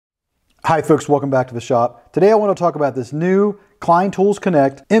Hi folks, welcome back to the shop. Today I want to talk about this new Klein Tools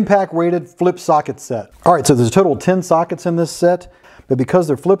KNECT impact rated flip socket set. All right, so there's a total of 10 sockets in this set, but because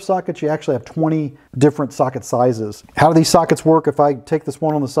they're flip sockets, you actually have 20 different socket sizes. How do these sockets work? If I take this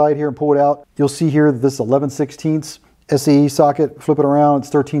one on the side here and pull it out, you'll see here that this 11/16 SAE socket, flip it around,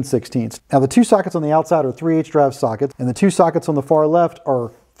 it's 13/16. Now the two sockets on the outside are 3/8 drive sockets, and the two sockets on the far left are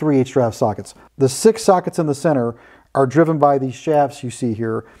 3/8 drive sockets. The 6 sockets in the center are driven by these shafts you see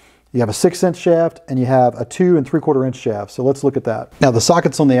here. You have a 6-inch shaft and you have a 2 3/4 inch shaft. So let's look at that. Now the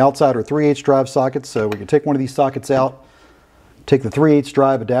sockets on the outside are 3/8 drive sockets. So we can take one of these sockets out, take the 3/8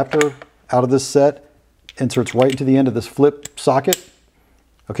 drive adapter out of this set, inserts right into the end of this flip socket.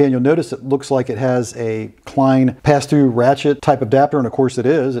 Okay, and you'll notice it looks like it has a Klein pass-through ratchet type adapter, and of course it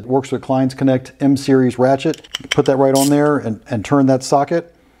is. It works with Klein's KNECT M series ratchet. Put that right on there and turn that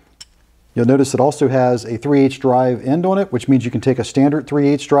socket. You'll notice it also has a 3/8 drive end on it, which means you can take a standard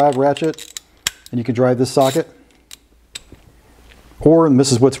 3/8 drive ratchet and you can drive this socket. Or, and this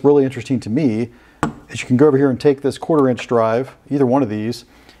is what's really interesting to me, is you can go over here and take this 1/4 inch drive, either one of these,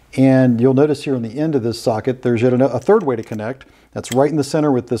 and you'll notice here on the end of this socket, there's yet a third way to connect. That's right in the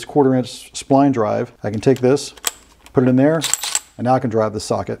center with this 1/4 inch spline drive. I can take this, put it in there, and now I can drive the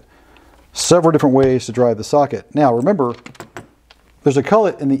socket. Several different ways to drive the socket. Now remember, there's a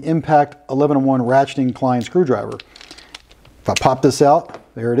cullet in the Impact 11-in-1 ratcheting Klein screwdriver. If I pop this out,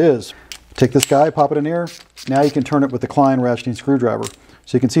 there it is. Take this guy, pop it in here. Now you can turn it with the Klein ratcheting screwdriver.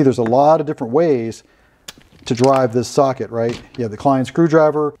 So you can see there's a lot of different ways to drive this socket, right? You have the Klein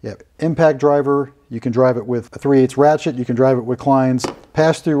screwdriver, you have impact driver, you can drive it with a 3/8 ratchet, you can drive it with Klein's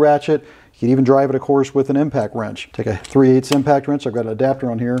pass-through ratchet, you can even drive it, of course, with an impact wrench. Take a 3/8 impact wrench, I've got an adapter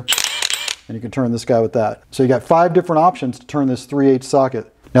on here, and you can turn this guy with that. So you got 5 different options to turn this 3/8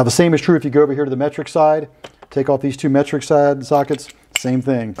 socket. Now the same is true if you go over here to the metric side, take off these 2 metric side sockets, same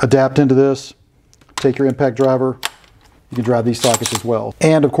thing. Adapt into this, take your impact driver, you can drive these sockets as well.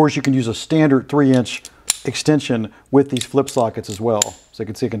 And of course you can use a standard 3-inch extension with these flip sockets as well. So you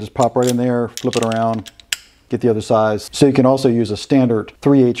can see I can just pop right in there, flip it around, get the other size. So you can also use a standard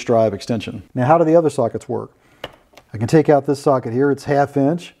 3/8 drive extension. Now how do the other sockets work? I can take out this socket here, it's 1/2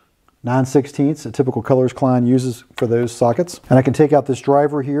 inch. 9/16, the typical colors Klein uses for those sockets. And I can take out this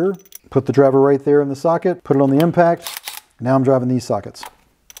driver here, put the driver right there in the socket, put it on the impact. Now I'm driving these sockets.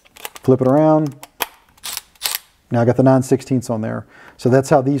 Flip it around. Now I got the 9/16 on there. So that's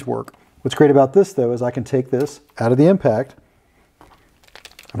how these work. What's great about this though is I can take this out of the impact.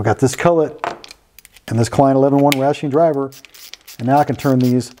 I've got this cullet and this Klein 11-in-1 ratcheting driver. And now I can turn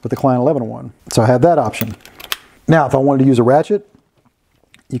these with the Klein 11-in-1. So I have that option. Now if I wanted to use a ratchet,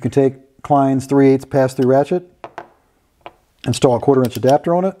 you can take Klein's 3/8 pass-through ratchet, install a 1/4 inch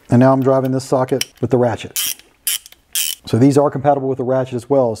adapter on it, and now I'm driving this socket with the ratchet. So these are compatible with the ratchet as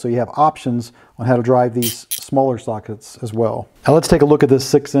well, so you have options on how to drive these smaller sockets as well. Now let's take a look at this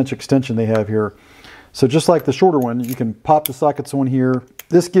 6-inch extension they have here. So just like the shorter one, you can pop the sockets on here.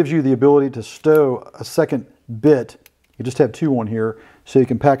 This gives you the ability to stow a second bit. You just have 2 on here, so you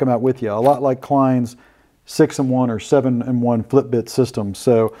can pack them out with you. A lot like Klein's 6-in-1 or 7-in-1 flip bit system.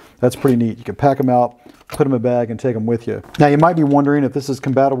 So that's pretty neat. You can pack them out, put them in a bag, and take them with you. Now you might be wondering if this is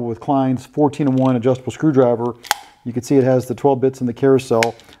compatible with Klein's 14-in-1 adjustable screwdriver. You can see it has the 12 bits in the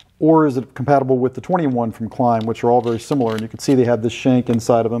carousel, or is it compatible with the 20-in-1 from Klein, which are all very similar. And you can see they have this shank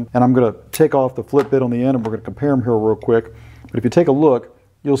inside of them. And I'm going to take off the flip bit on the end and we're going to compare them here real quick. But if you take a look,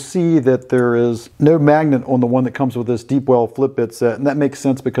 you'll see that there is no magnet on the one that comes with this deep well flip bit set, and that makes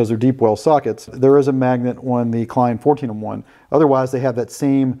sense because they're deep well sockets. There is a magnet on the Klein 14-in-1. Otherwise, they have that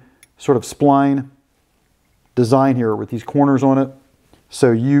same sort of spline design here with these corners on it.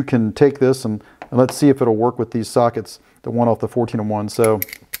 So you can take this and let's see if it'll work with these sockets, the one off the 14-in-1. So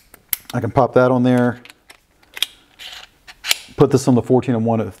I can pop that on there, put this on the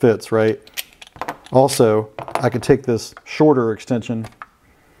 14-in-1, it fits, right? Also, I can take this shorter extension,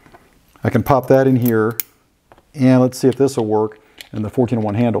 I can pop that in here, and let's see if this will work in the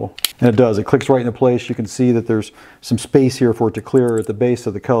 14-in-1 handle. And it does. It clicks right into place. You can see that there's some space here for it to clear at the base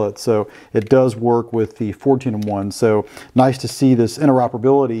of the cullet. So it does work with the 14-in-1. So nice to see this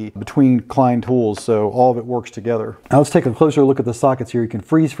interoperability between Klein tools. So all of it works together. Now let's take a closer look at the sockets here. You can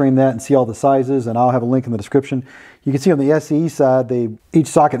freeze frame that and see all the sizes, and I'll have a link in the description. You can see on the SAE side, each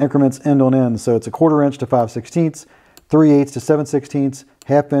socket increments end on end. So it's a 1/4 inch to 5/16, 3/8 to 7/16,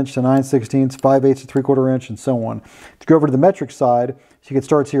 1/2 inch to 9/16, 5/8 to 3/4 inch, and so on. If you go over to the metric side, See, it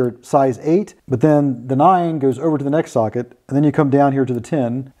starts here at size 8, but then the 9 goes over to the next socket, and then you come down here to the 10,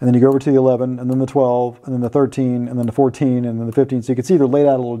 and then you go over to the 11, and then the 12, and then the 13, and then the 14, and then the 15. So you can see they're laid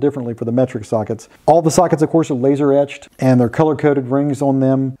out a little differently for the metric sockets. All the sockets, of course, are laser etched, and they're color-coded rings on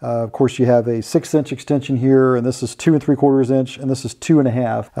them. Of course, you have a 6-inch extension here, and this is 2 3/4 inch, and this is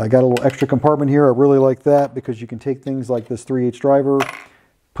 2.5. I got a little extra compartment here. I really like that because you can take things like this 3/8 driver,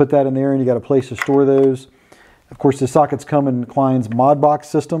 put that in there, and you got a place to store those. Of course, the sockets come in Klein's Mod Box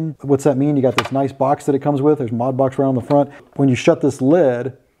system. What's that mean? You got this nice box that it comes with. There's Mod Box right on the front. When you shut this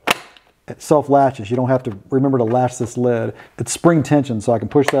lid, it self-latches. You don't have to remember to latch this lid. It's spring tension, so I can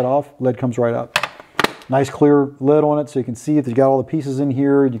push that off. Lid comes right up. Nice clear lid on it, so you can see that you got all the pieces in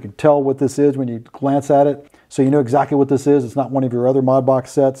here. You can tell what this is when you glance at it, so you know exactly what this is. It's not one of your other Mod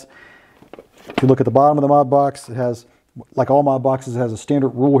Box sets. If you look at the bottom of the Mod Box, it has, like all Mod Boxes, it has a standard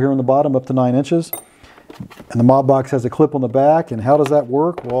rule here on the bottom up to 9 inches. And the Mod Box has a clip on the back. And how does that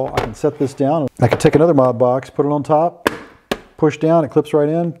work? Well, I can set this down. I can take another Mod Box, put it on top, push down, it clips right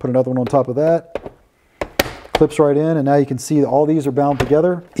in, put another one on top of that, clips right in, and now you can see all these are bound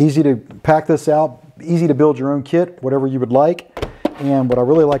together. Easy to pack this out, easy to build your own kit, whatever you would like. And what I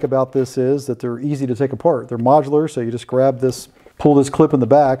really like about this is that they're easy to take apart. They're modular, so you just grab this, pull this clip in the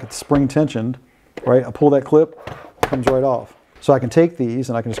back, it's spring tensioned, right? I pull that clip, it comes right off. So I can take these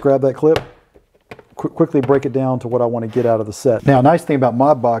and I can just grab that clip, quickly break it down to what I want to get out of the set. Now, a nice thing about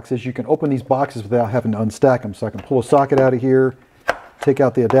Mod Box is you can open these boxes without having to unstack them. So I can pull a socket out of here, take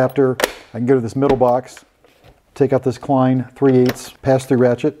out the adapter, I can go to this middle box, take out this Klein 3/8 pass-through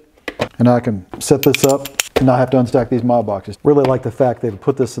ratchet, and I can set this up and not have to unstack these Mod Boxes. Really like the fact they've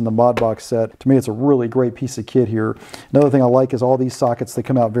put this in the Mod Box set. To me, it's a really great piece of kit here. Another thing I like is all these sockets, they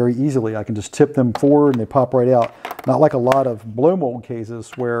come out very easily. I can just tip them forward and they pop right out. Not like a lot of blow mold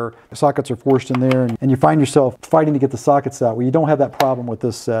cases where the sockets are forced in there and you find yourself fighting to get the sockets out. Well, you don't have that problem with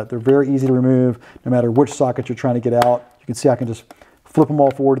this set. They're very easy to remove no matter which socket you're trying to get out. You can see I can just flip them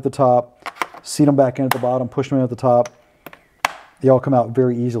all forward at the top, seat them back in at the bottom, push them in at the top. They all come out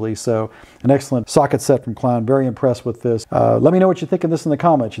very easily. So an excellent socket set from Klein. Very impressed with this. Let me know what you think of this in the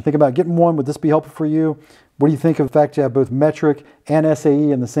comments. You think about getting one? Would this be helpful for you? What do you think of the fact you have both metric and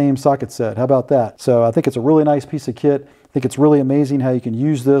SAE in the same socket set? How about that? So I think it's a really nice piece of kit. I think it's really amazing how you can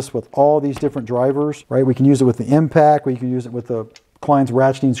use this with all these different drivers, right? We can use it with the impact. We can use it with the Klein's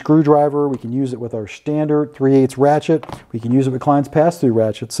ratcheting screwdriver. We can use it with our standard 3/8 ratchet. We can use it with Klein's pass-through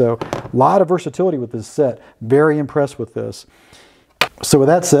ratchet. So a lot of versatility with this set. Very impressed with this. So with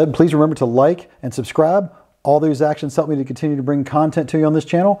that said, please remember to like and subscribe. All those actions help me to continue to bring content to you on this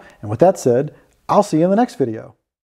channel. And with that said, I'll see you in the next video.